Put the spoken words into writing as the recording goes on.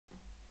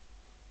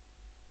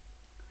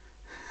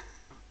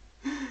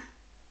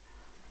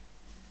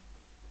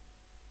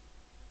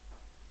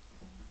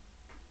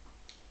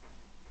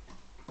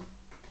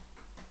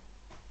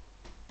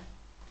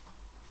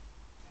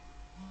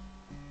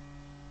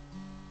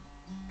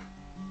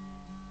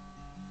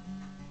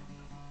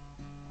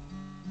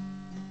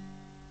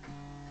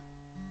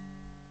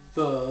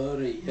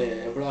För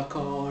jävla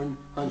karn,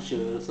 han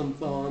kör som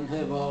fan,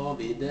 här var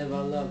vid det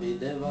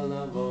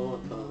valla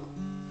vata.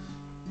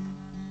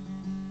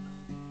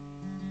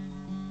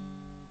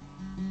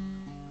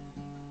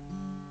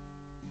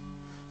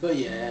 För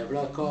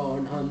jävla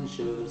karn, han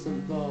kör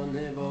som fan,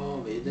 här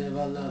var vid det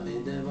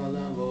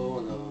valla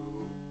vata.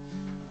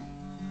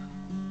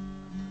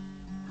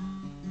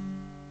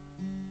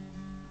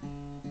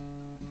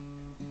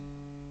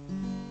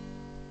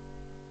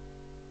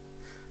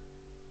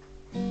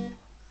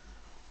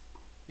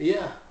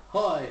 Yeah,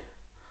 hi,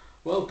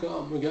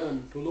 welcome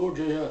again to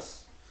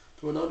Lord.js,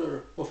 to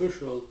another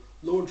official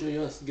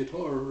Lord.js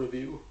guitar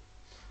review.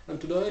 And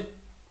today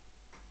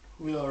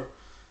we are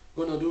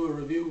gonna do a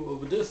review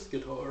of this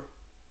guitar,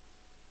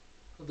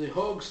 the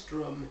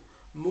Hagström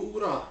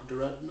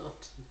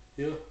Mora-series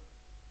D, yeah.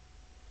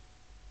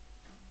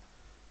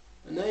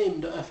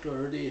 Named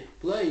after the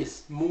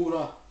place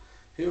Mora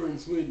here in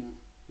Sweden,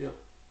 yeah.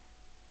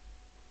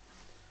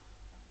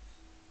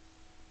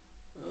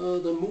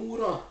 The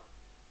Mora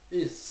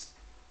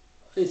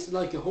it's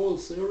like a whole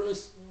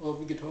series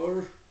of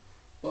guitars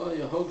by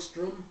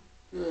Hagström,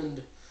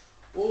 and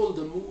all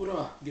the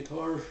Mora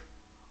guitars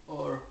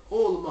are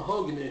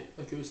all-mahogany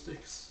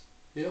acoustics.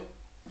 Yep.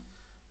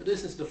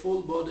 This is the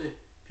full body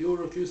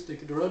pure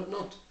acoustic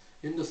dreadnought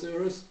in the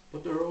series,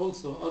 but there are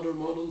also other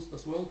models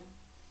as well.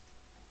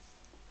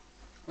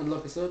 And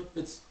like I said,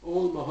 it's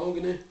all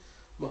mahogany,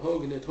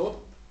 mahogany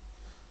top,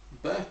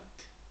 back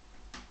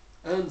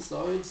and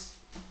sides,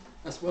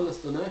 as well as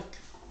the neck.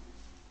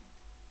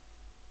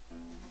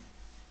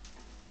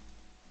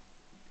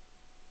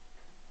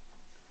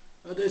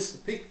 This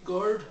pick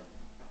guard,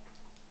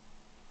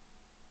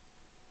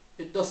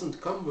 it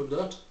doesn't come with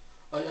that.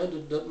 I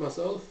added that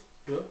myself,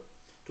 yeah,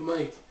 to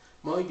make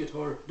my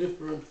guitar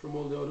different from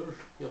all the others,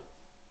 yeah.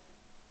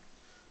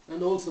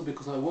 And also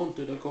because I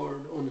wanted a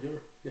guard on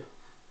here, yeah.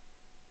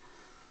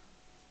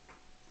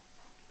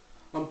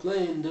 I'm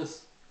playing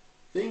this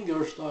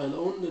finger style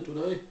only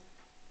today,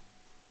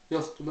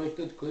 just to make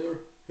that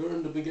clear here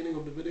in the beginning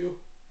of the video,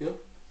 yeah.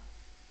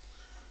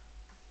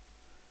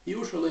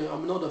 Usually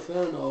I'm not a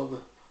fan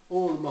of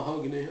all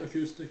mahogany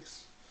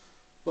acoustics,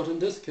 but in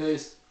this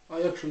case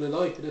I actually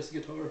like this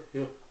guitar,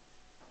 yeah.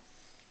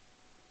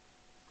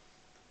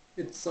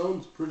 It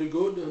sounds pretty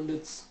good, and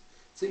it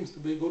seems to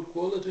be good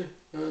quality,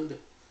 and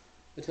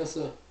it has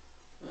a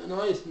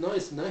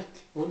nice neck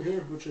on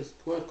here, which is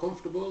quite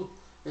comfortable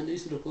and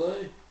easy to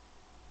play.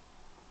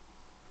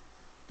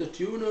 The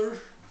tuners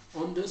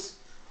on this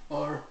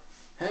are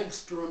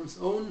Hagström's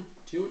own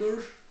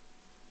tuners,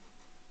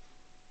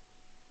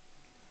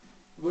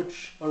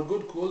 which are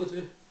good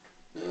quality.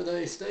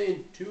 They stay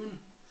in tune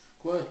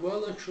quite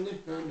well actually,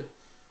 and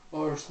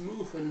are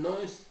smooth and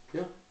nice,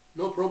 yeah,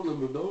 no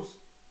problem with those.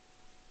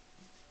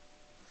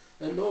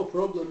 And no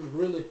problem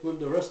really with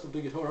the rest of the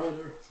guitar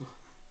either.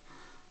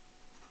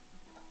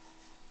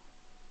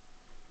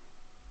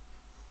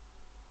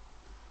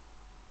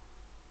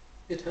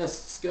 It has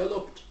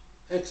scalloped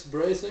X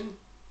bracing.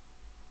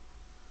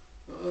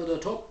 The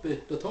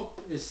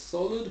top is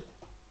solid.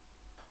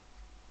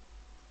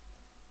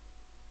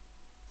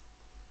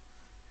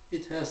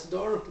 It has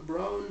dark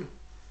brown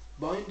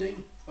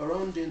binding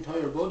around the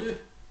entire body.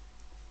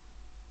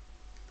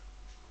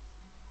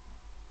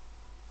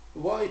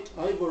 White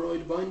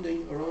ivoroid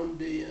binding around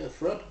the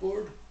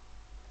fretboard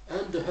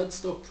and the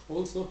headstock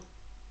also.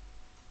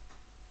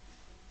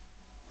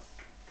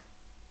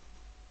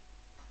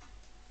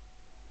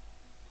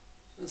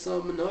 And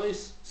some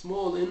nice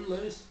small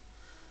inlays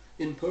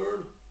in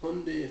pearl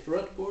on the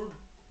fretboard.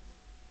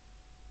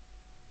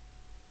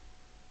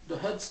 The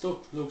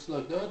headstock looks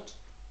like that.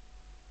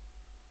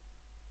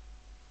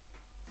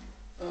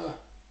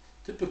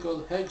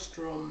 Typical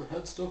Hagström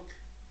headstock.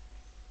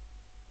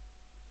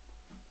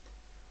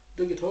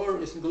 The guitar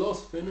is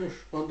gloss finish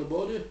on the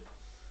body,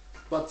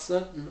 but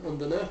satin on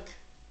the neck.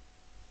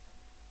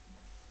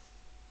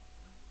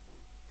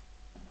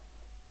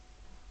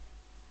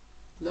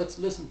 Let's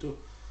listen to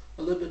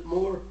a little bit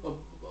more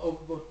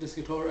of what this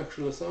guitar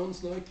actually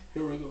sounds like.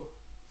 Here we go.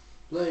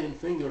 Playing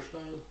finger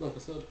style, like I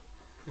said.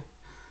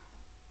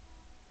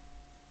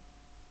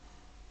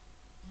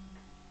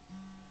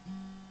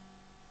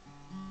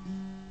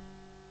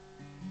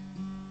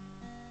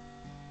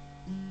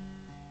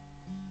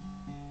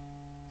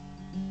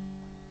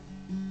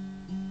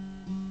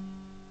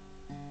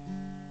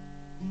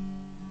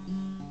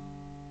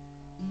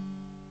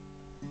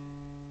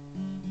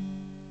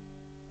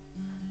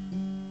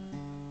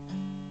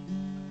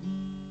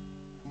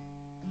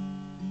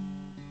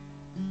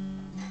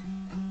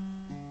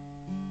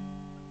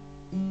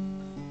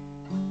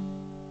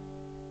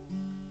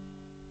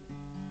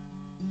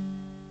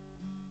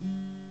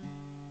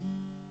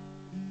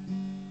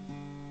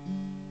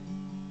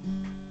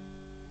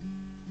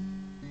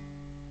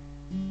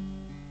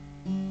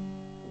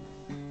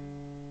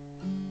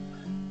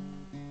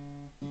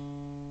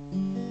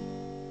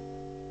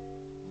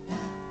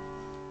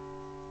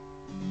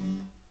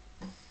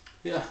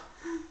 Yeah,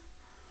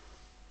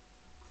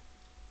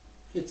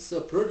 it's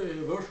a pretty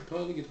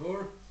versatile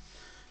guitar.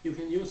 You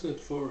can use it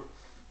for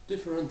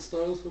different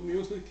styles of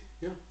music,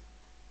 yeah.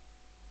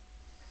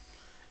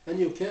 And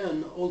you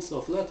can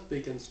also flat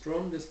pick and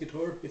strum this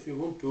guitar if you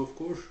want to, of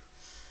course,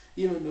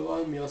 even though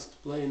I'm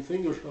just playing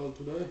fingerstyle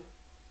today.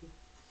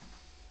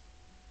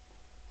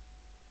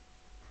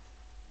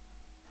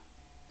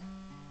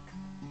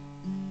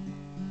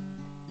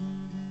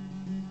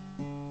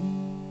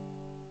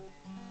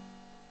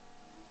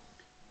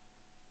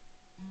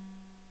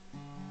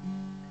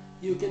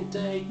 You can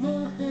take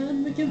my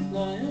hand, we can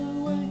fly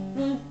away,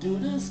 right to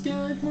the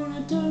sky for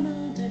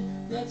eternity,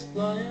 let's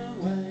fly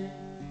away.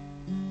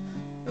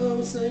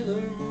 Oh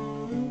sailor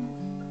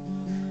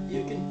moon,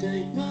 you can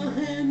take my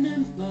hand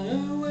and fly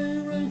away,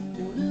 right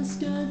to the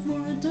sky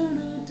for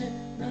eternity,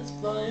 let's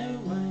fly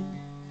away.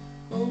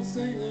 Oh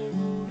sailor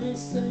moon, oh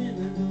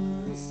sailor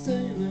moon, oh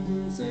sailor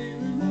moon,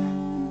 sailor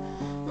moon,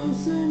 oh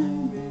sailor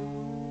moon.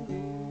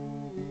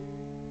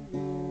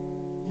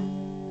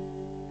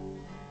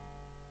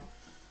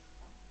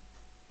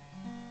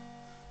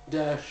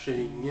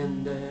 Dashing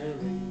and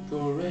daring,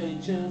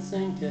 courageous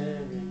and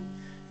caring,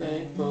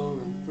 faithful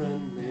and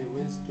friendly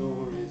with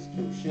stories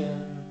to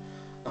share.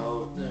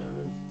 Out there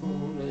and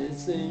full they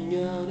sing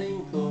out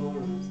in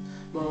chorus,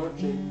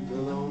 marching the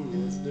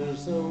longest their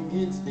song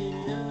hits the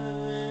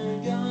air.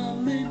 Got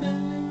me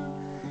there.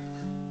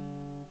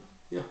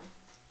 Yeah.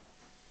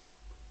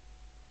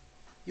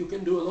 You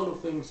can do a lot of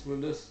things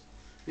with this.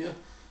 Yeah.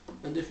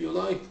 And if you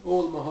like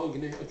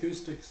all-mahogany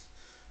acoustics,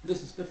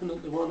 this is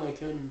definitely one I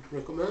can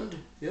recommend,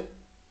 yeah.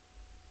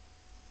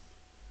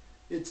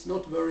 It's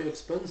not very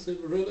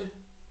expensive, really.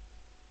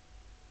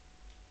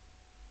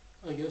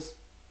 I guess.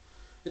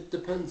 It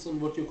depends on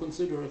what you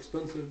consider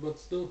expensive, but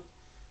still,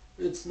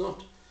 it's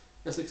not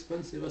as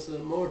expensive as a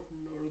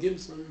Martin or a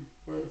Gibson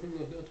or anything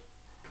like that.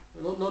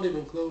 Not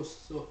even close,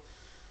 so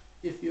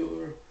if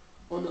you're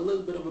on a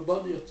little bit of a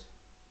budget,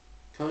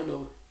 kind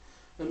of,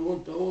 and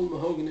want the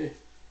all-mahogany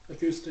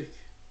acoustic,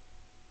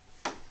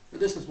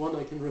 this is one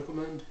I can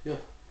recommend, yeah.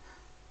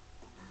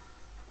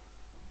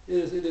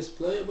 It is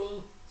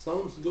playable,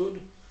 sounds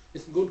good,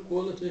 it's good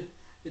quality,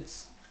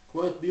 it's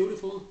quite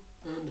beautiful,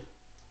 and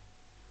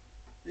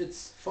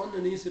it's fun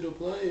and easy to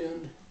play,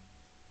 and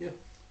yeah,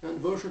 and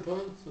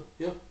versatile, so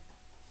yeah.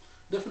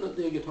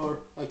 Definitely a guitar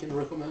I can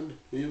recommend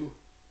to you,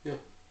 yeah.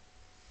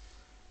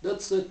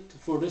 That's it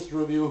for this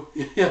review,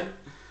 yeah.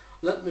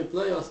 Let me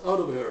play us out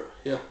of here,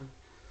 yeah.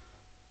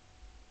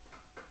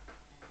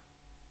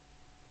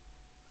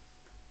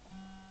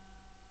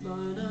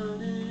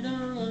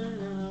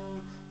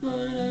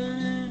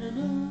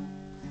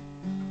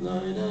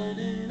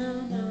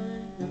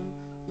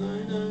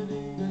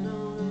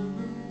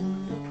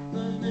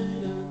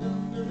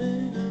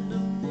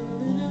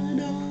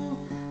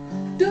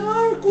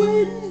 Dark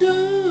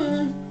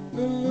window,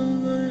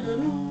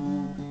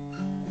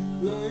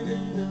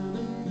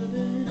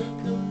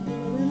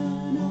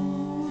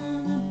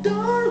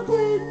 dark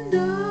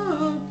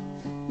window.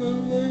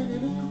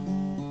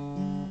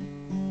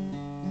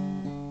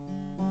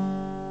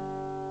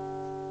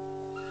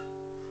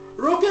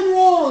 Rock and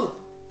roll!